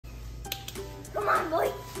Come on,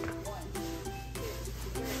 boy.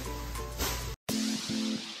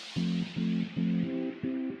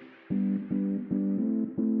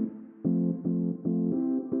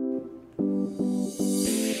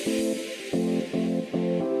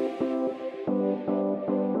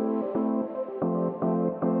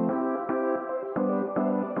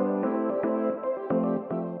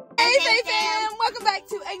 Hey fam, welcome back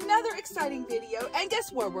to another exciting video. And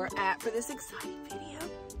guess where we're at for this exciting video?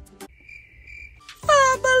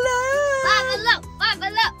 Five Below! Five Below! Five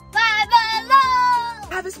Below! Five Below!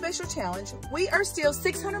 I have a special challenge. We are still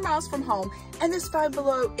 600 miles from home, and this Five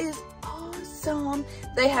Below is awesome.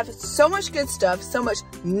 They have so much good stuff, so much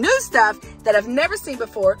new stuff that I've never seen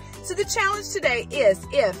before. So the challenge today is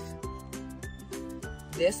if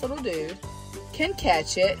this little dude can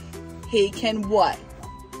catch it, he can what?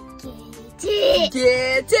 Get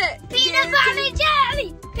it! Peanut butter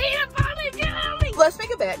jelly! Peanut butter jelly! Let's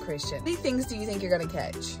make a bet, Christian. How many things do you think you're gonna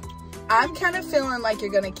catch? I'm kind of feeling like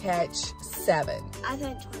you're gonna catch 7. I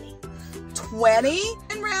think 20. 20?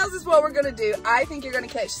 10 rounds is what we're gonna do. I think you're gonna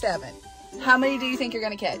catch 7. How many do you think you're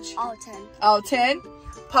gonna catch? All 10. All 10?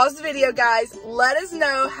 Pause the video, guys. Let us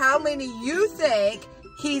know how many you think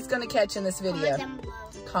he's gonna catch in this video.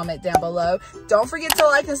 Comment down below. Don't forget to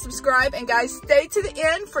like and subscribe. And guys, stay to the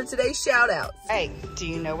end for today's shout outs. Hey, do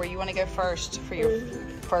you know where you want to go first for your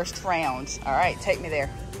first round? All right, take me there.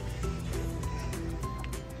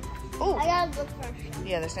 Ooh. I gotta look first.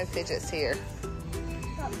 Yeah, there's no fidgets here.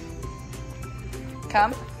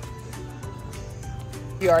 Come.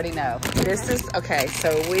 You already know. This is, okay,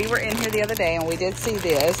 so we were in here the other day and we did see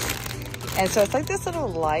this. And so it's like this little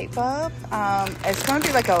light bulb. It's going to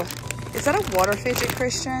be like a, is that a water fidget,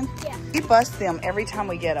 Christian? Yeah. We bust them every time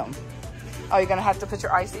we get them. Oh, you're gonna have to put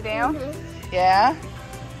your icy down? Mm-hmm. Yeah?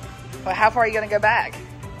 Well, how far are you gonna go back?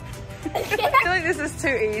 I feel like this is too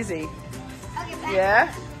easy. Okay, back.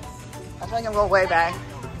 Yeah? I think I'm going way back.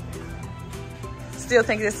 Still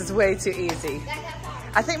think this is way too easy.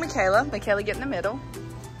 I think Michaela get in the middle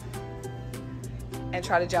and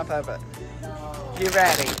try to jump over. No. You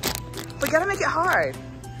ready? We gotta make it hard.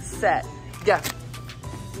 Set, go.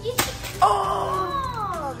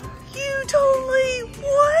 Oh, you totally,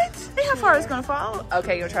 what? Hey, how far is it gonna fall?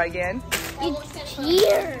 Okay, you wanna try again? It's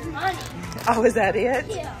here. Oh, is that it?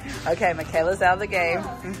 Yeah. Okay, Michaela's out of the game.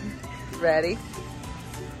 Ready,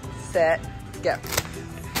 set, go.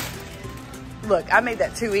 Look, I made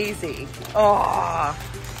that too easy. Oh,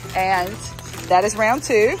 and that is round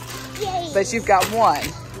 2, Yay. but you've got 1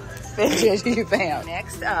 fidget you found.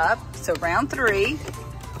 Next up, so round 3.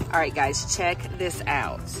 All right, guys, check this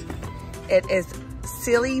out. It is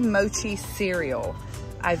silly mochi cereal.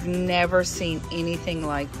 I've never seen anything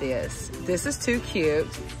like this. This is too cute.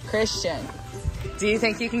 Christian, do you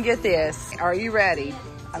think you can get this? Are you ready?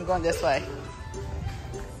 I'm going this way.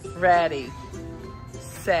 Ready,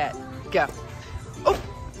 set, go. Oh,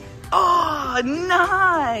 oh,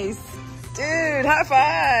 nice. Dude, high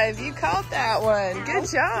five. You caught that one. Good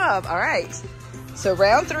job. All right. So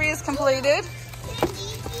round 3 is completed.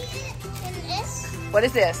 What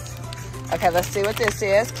is this? Okay, let's see what this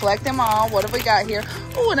is. Collect them all. What have we got here?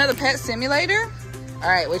 Oh, another pet simulator. All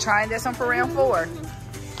right, we're trying this one for round 4.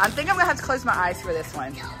 I think I'm gonna have to close my eyes for this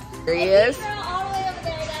one. Here he is.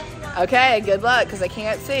 Okay, good luck, because I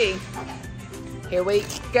can't see. Here we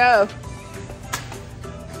go.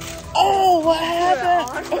 Oh, what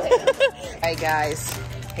happened? Hey guys,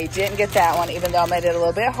 he didn't get that one, even though I made it a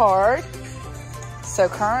little bit hard. So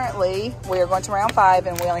currently, we are going to round 5,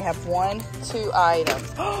 and we only have 1, 2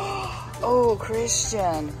 items. Oh,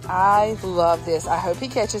 Christian, I love this. I hope he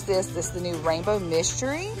catches this. This is the new Rainbow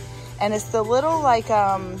Mystery, and it's the little, like,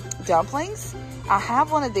 dumplings. I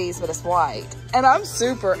have one of these, but it's white, and I'm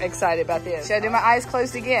super excited about this. Should I do my eyes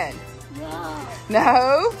closed again? No.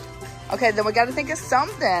 No? Okay, then we got to think of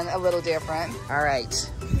something a little different. All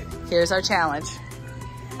right, here's our challenge.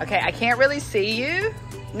 Okay, I can't really see you.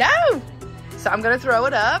 No! So I'm gonna throw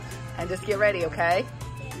it up and just get ready, okay?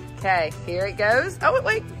 Okay, here it goes. Oh,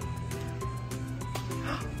 wait.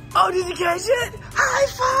 Oh, did you catch it?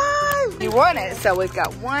 High five! You won it. So we've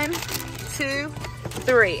got 1, 2,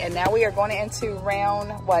 3. And now we are going into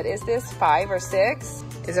round, what is this, 5 or 6?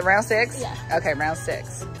 Is it round 6? Yeah. Okay, round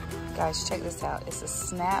 6. Guys, check this out. It's a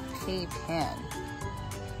snap pea pen.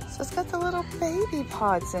 So it's got the little baby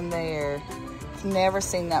pods in there. I've never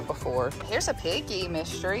seen that before. Here's a piggy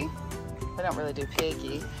mystery. We don't really do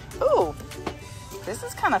piggy. Ooh, this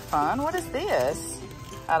is kind of fun. What is this?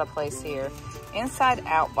 Out of place here. Inside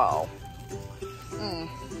out ball.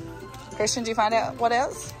 Christian, did you find out what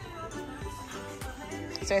else?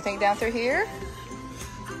 Is there anything down through here?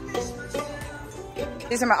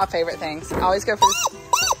 These are my favorite things. I always go for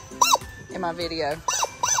this in my video.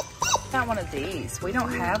 Not one of these. We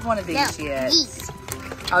don't have one of these yet.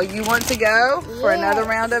 Oh, you want to go for another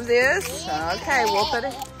round of this? Okay, we'll put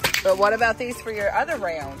it. But what about these for your other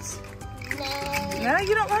rounds? No,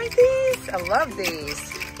 you don't like these? I love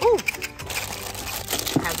these. Ooh.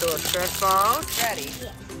 Have the little stress balls. Ready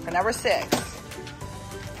for number 6.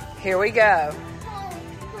 Here we go.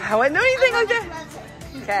 I wouldn't do anything like that.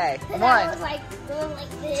 Okay, 1,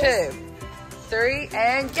 2, 3,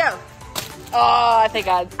 and go. Oh, I think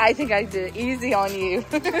I did easy on you.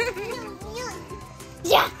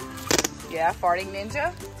 Yeah. Yeah, farting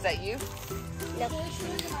ninja. Is that you? Yep.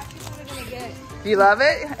 You love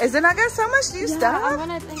it? Is it not got so much new stuff?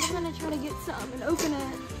 I think I'm gonna try to get some and open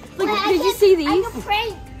it. Look, did you see these?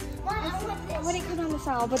 I wouldn't go down this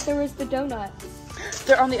aisle, but there was the donuts.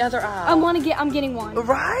 They're on the other aisle. I'm getting one.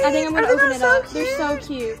 Right? I think I'm gonna open it up. Cute? They're so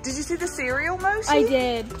cute. Did you see the cereal mochi? I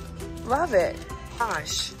did. Love it.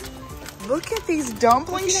 Gosh. Look at these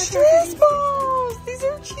dumpling stress balls. These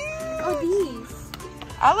are cute. Oh, these.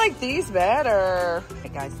 I like these better. Hey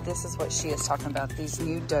guys, this is what she is talking about. These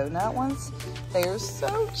new donut ones. They are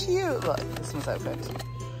so cute. Look, this one's opened.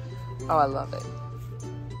 Oh, I love it.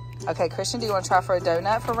 Okay, Christian, do you want to try for a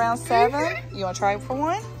donut for round 7? You want to try for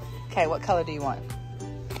one? Okay, what color do you want?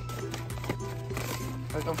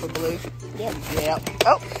 We're going for blue? Yep.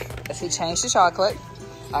 Oh, let's see, change to chocolate.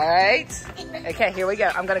 All right. Okay, here we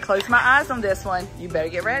go. I'm going to close my eyes on this one. You better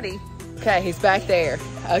get ready. Okay, he's back there.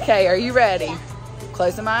 Okay, are you ready?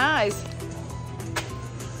 Closing my eyes.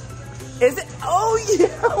 Is it? Oh,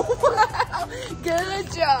 yeah. Wow.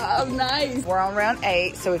 Good job. Nice. We're on round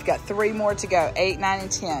 8, so we've got 3 more to go. 8, 9,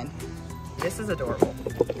 and 10. This is adorable.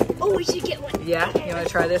 Oh, we should get one. Yeah? You want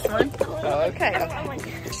to try this one? Oh, okay.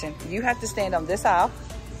 You have to stand on this aisle.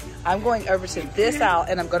 I'm going over to this aisle,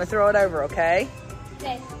 and I'm going to throw it over, okay?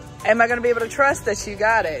 Okay. Am I going to be able to trust that you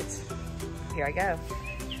got it? Here I go.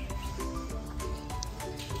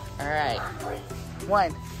 All right.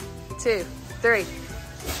 1, 2, 3.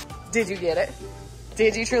 Did you get it?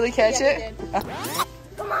 Did you truly catch it?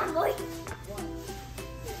 Come on, boy.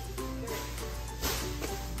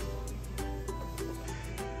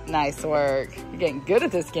 Nice work. You're getting good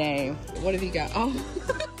at this game. What have you got? Oh,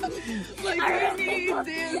 like who needs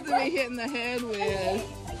this to be hitting the head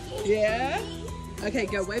with? Yeah? Okay,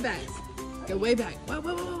 go way back. Go way back. Whoa,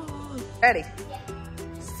 whoa, whoa. Ready,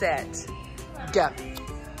 set, go.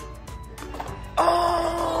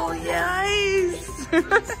 Oh, nice.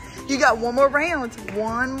 You got one more round.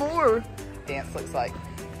 One more. Dance looks like.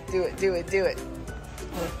 Do it, do it, do it.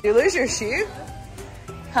 You lose your shoe?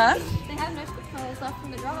 Huh? They have no squishmallows left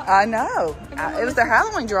from the drop. I know. It was their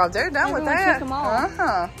Halloween drop. They're done with that. Took them all.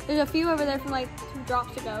 Uh-huh. There's a few over there from like 2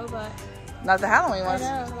 drops ago, but not the Halloween ones.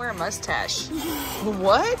 I know. Wear a mustache.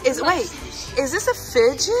 What? Wait, is this a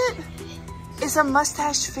fidget? It's a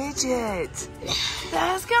mustache fidget.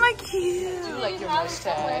 That's kind of cute. I like your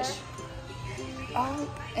mustache.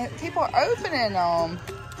 Oh, and people are opening them.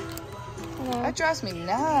 That drives me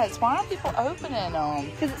nuts. Why aren't people opening them?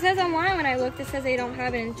 Because it says online when I looked, it says they don't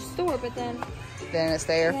have it in store, but then it's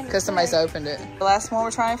there because somebody's opened it. The last one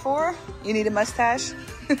we're trying for, you need a mustache?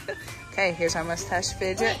 Okay, here's our mustache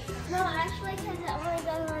fidget. Wait, no, actually, because it only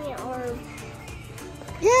goes on your arm.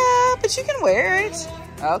 Yeah, but you can wear it.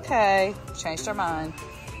 Okay, changed our mind.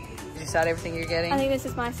 You decide everything you're getting? I think this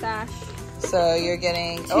is my stash. So you're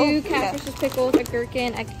getting 2 cats versus pickles, a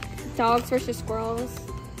gherkin, dogs versus squirrels.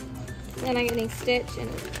 Then I'm getting Stitch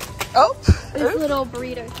and this little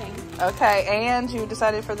burrito thing. Okay, and you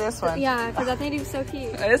decided for this one? Yeah, because I think it was so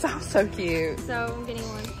cute. It's all so cute. So I'm getting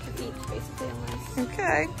one for each, basically, on this.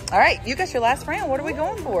 Okay. All right, you got your last round. What are we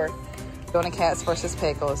going for? Going to cats versus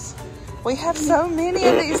pickles. We have so many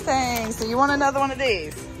of these things. Do you want another one of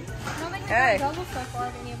these? Okay. Double so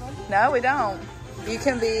far, any of them. No, we don't. You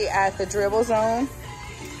can be at the dribble zone,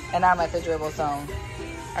 and I'm at the dribble zone.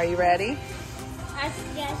 Are you ready?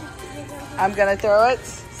 I'm gonna throw it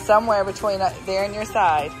somewhere between there and your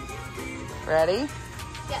side. Ready?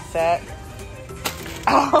 Yes. Set.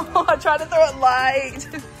 Oh, I tried to throw it light.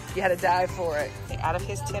 You had to dive for it. Okay, out of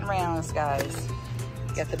his 10 rounds, guys,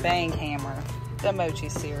 you got the bang hammer, the mochi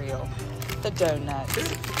cereal, the donuts,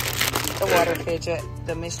 the water fidget,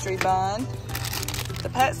 the mystery bun, the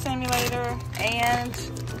pet simulator, and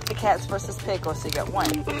the cats versus pickles. So you got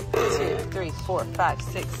 1, 2, 3, 4, 5,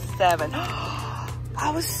 6, 7. I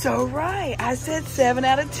was so right. I said 7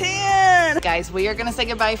 out of 10. Guys, we are going to say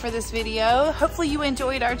goodbye for this video. Hopefully you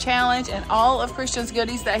enjoyed our challenge and all of Christian's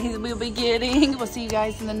goodies that he will be getting. We'll see you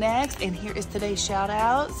guys in the next. And here is today's shout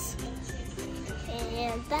outs.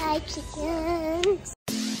 And bye, chickens.